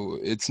 So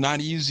it's not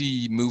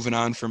easy moving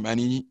on from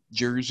any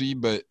jersey,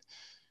 but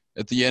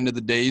at the end of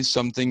the day,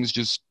 some things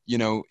just,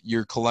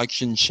 your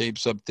collection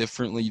shapes up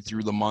differently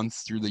through the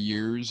months, through the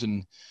years.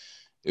 And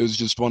it was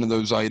just one of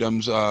those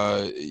items.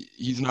 I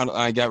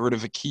got rid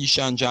of a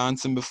Keyshawn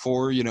Johnson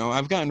before,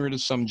 I've gotten rid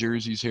of some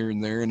jerseys here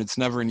and there, and it's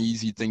never an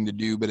easy thing to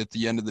do. But at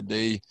the end of the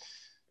day,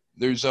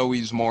 there's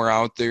always more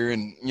out there.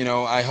 And,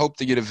 I hope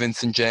to get a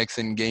Vincent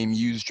Jackson game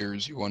used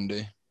jersey one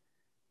day.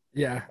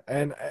 Yeah,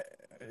 and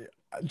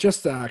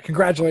just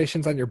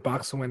congratulations on your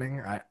Bucks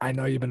winning. I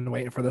know you've been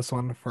waiting for this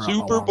one for a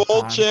Super long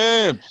Bowl time.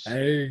 champs.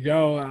 There you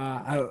go.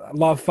 I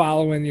love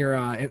following your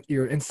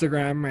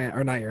Instagram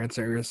or not your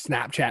Instagram, your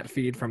Snapchat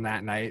feed from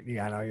that night.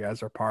 Yeah, I know you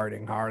guys are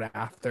partying hard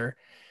after.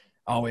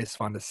 Always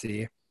fun to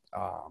see.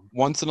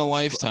 Once in a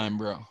lifetime,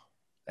 bro.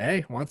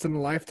 Hey, once in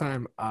a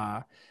lifetime.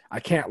 I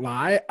can't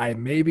lie. I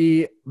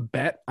maybe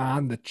bet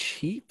on the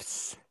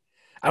Chiefs.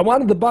 I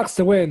wanted the Bucks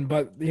to win,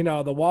 but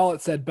the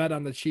wallet said bet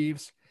on the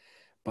Chiefs.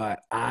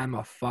 But I'm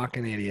a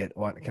fucking idiot.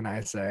 What can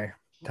I say?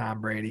 Tom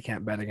Brady,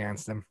 can't bet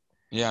against him.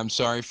 Yeah, I'm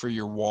sorry for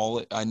your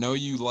wallet. I know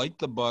you like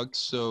the Bucks,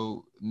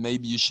 so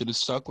maybe you should have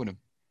stuck with him.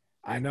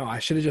 I know. I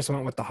should have just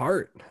went with the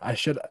heart. I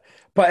should,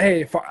 but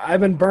hey,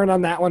 I've been burned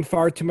on that one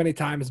far too many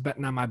times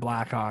betting on my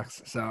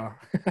Blackhawks. So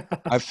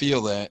I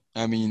feel that.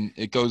 I mean,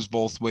 it goes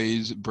both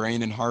ways,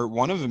 brain and heart.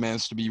 One of them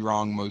has to be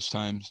wrong most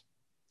times.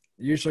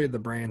 usually the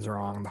brain's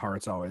wrong, the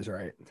heart's always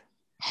right.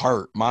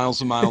 Heart,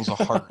 miles and miles of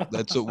heart.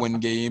 That's what wins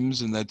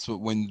games, and that's what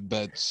wins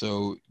bets.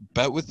 So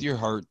bet with your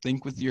heart,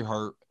 think with your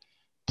heart,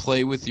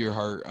 play with your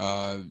heart.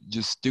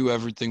 Just do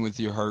everything with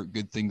your heart.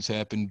 Good things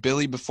happen.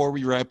 Billy, before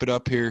we wrap it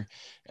up here,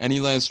 any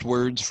last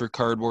words for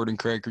Cardboard and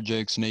Cracker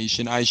Jacks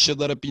Nation? I should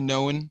let it be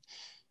known.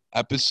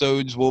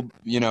 Episodes will,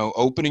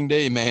 opening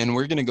day, man,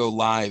 we're going to go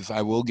live.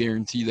 I will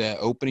guarantee that.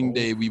 Opening Oh,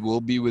 day, we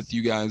will be with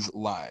you guys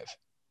live.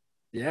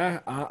 yeah,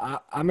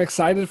 I'm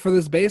excited for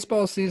this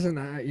baseball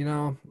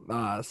season.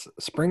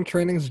 Spring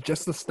training is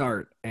just the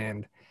start,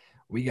 and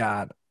we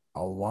got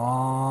a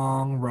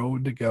long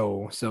road to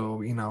go.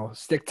 So,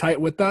 stick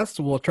tight with us.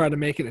 We'll try to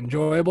make it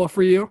enjoyable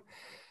for you.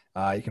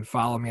 You can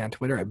follow me on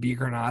Twitter at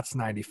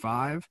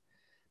Beagernauts95.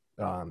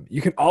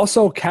 You can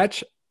also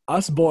catch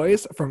us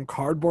boys from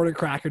Cardboard and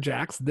Cracker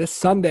Jacks this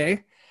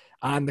Sunday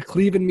on the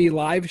Cleve and Me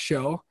live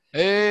show on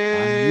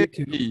Hey!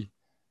 YouTube.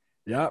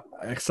 Yep,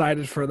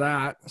 excited for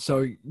that.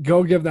 So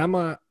go give them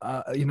a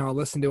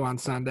listen to on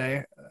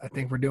Sunday. I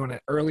think we're doing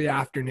it early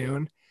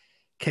afternoon.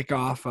 Kick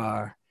off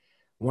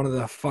one of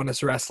the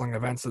funnest wrestling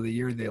events of the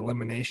year, the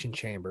Elimination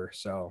Chamber.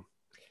 So,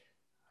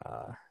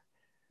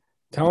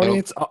 Tony,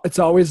 Yep. it's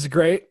always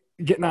great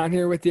getting on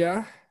here with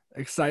you.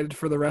 Excited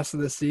for the rest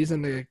of the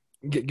season to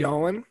get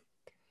going.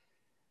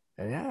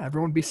 And yeah,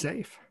 everyone be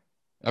safe.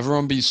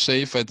 Everyone be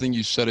safe. I think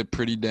you said it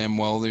pretty damn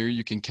well there.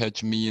 You can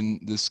catch me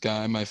and this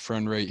guy, my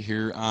friend right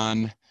here,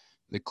 on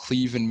the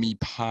Cleve and Me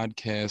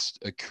podcast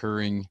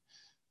occurring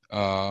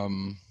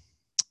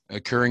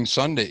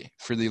Sunday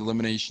for the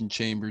Elimination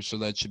Chamber. So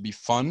that should be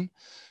fun.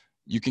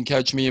 You can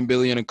catch me and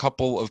Billy in a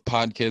couple of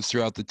podcasts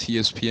throughout the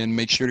TSPN.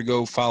 Make sure to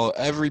go follow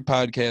every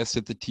podcast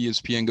at the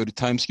TSPN. Go to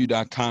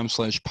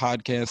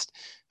timesku.com/podcast.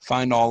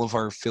 Find all of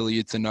our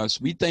affiliates and us.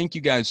 We thank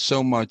you guys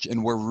so much,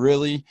 and we're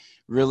really,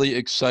 really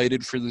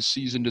excited for the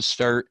season to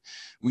start.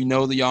 We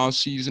know the off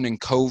season and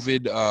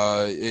COVID,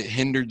 it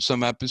hindered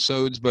some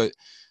episodes, but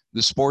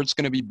the sport's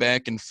going to be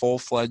back in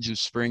full-fledged this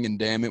spring, and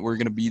damn it, we're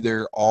going to be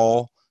there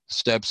all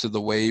steps of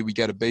the way. We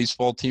got a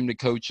baseball team to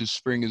coach this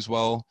spring as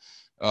well.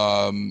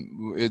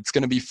 It's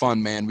going to be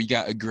fun, man. We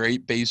got a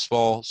great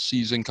baseball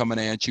season coming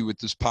at you with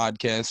this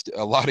podcast.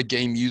 A lot of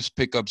game use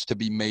pickups to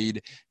be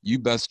made. You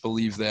best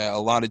believe that. A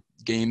lot of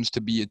games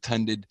to be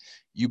attended.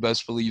 You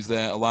best believe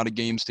that. A lot of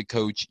games to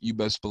coach. You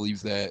best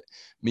believe that.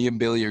 Me and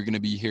Billy are going to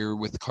be here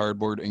with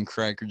Cardboard and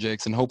Cracker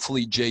Jacks, and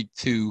hopefully Jake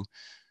too,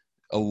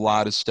 a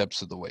lot of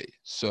steps of the way.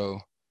 So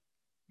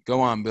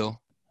go on, Bill.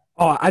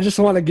 Oh, I just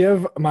want to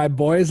give my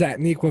boys at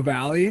Nequa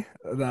Valley,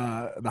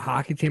 the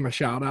hockey team, a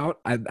shout out.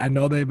 I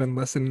know they've been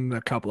listening to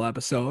a couple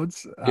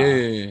episodes.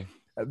 Yeah.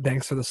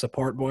 Thanks for the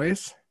support,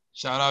 boys.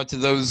 Shout out to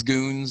those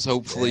goons.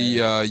 Hopefully,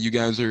 you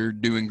guys are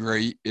doing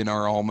great in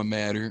our alma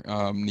mater,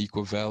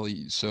 Nequa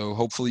Valley. So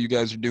hopefully you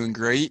guys are doing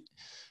great.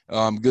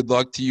 Good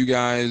luck to you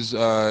guys.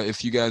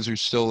 If you guys are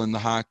still in the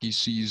hockey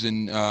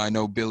season, I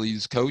know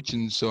Billy's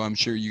coaching, so I'm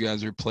sure you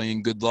guys are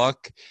playing. Good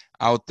luck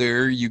out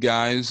there, you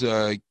guys.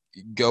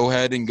 Go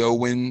ahead and go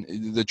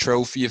win the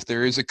trophy. If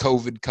there is a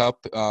COVID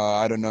Cup,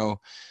 I don't know.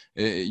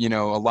 You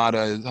know, a lot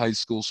of high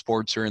school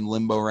sports are in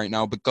limbo right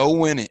now, but go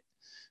win it.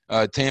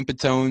 Tampa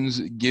Tones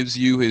gives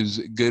you his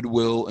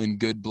goodwill and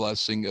good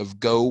blessing of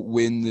go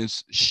win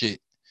this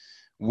shit.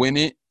 Win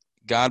it.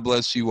 God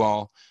bless you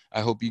all. I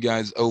hope you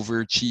guys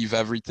overachieve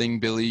everything.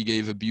 Billy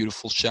gave a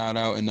beautiful shout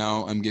out, and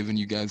now I'm giving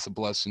you guys a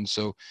blessing.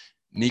 So,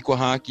 Nequa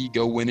Hockey,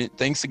 go win it.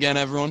 Thanks again,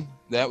 everyone.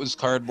 That was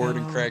Cardboard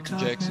and Cracker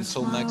Jacks.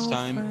 Until next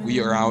time, we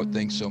are out.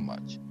 Thanks so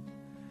much.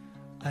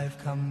 I've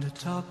come to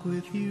talk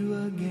with you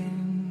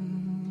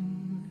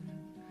again,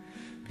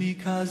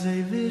 because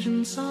a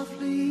vision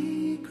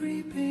softly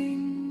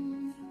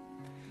creeping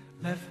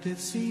left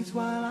its seeds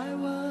while I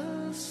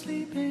was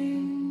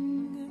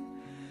sleeping,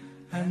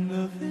 and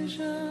the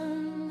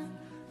vision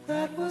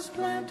that was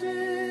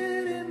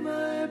planted in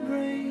my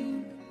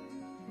brain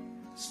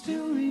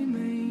still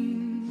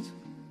remains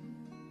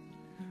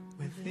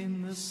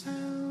within the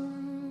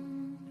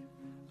sound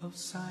of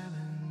silence.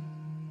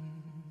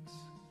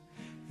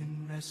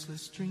 In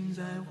restless dreams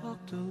I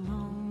walked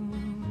along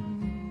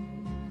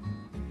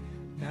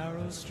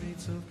narrow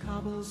streets of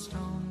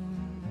cobblestone,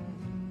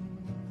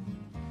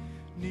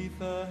 'neath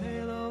the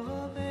halo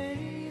of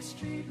a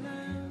street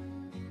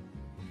lamp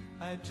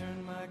I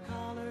turned my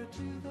collar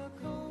to the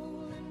cold.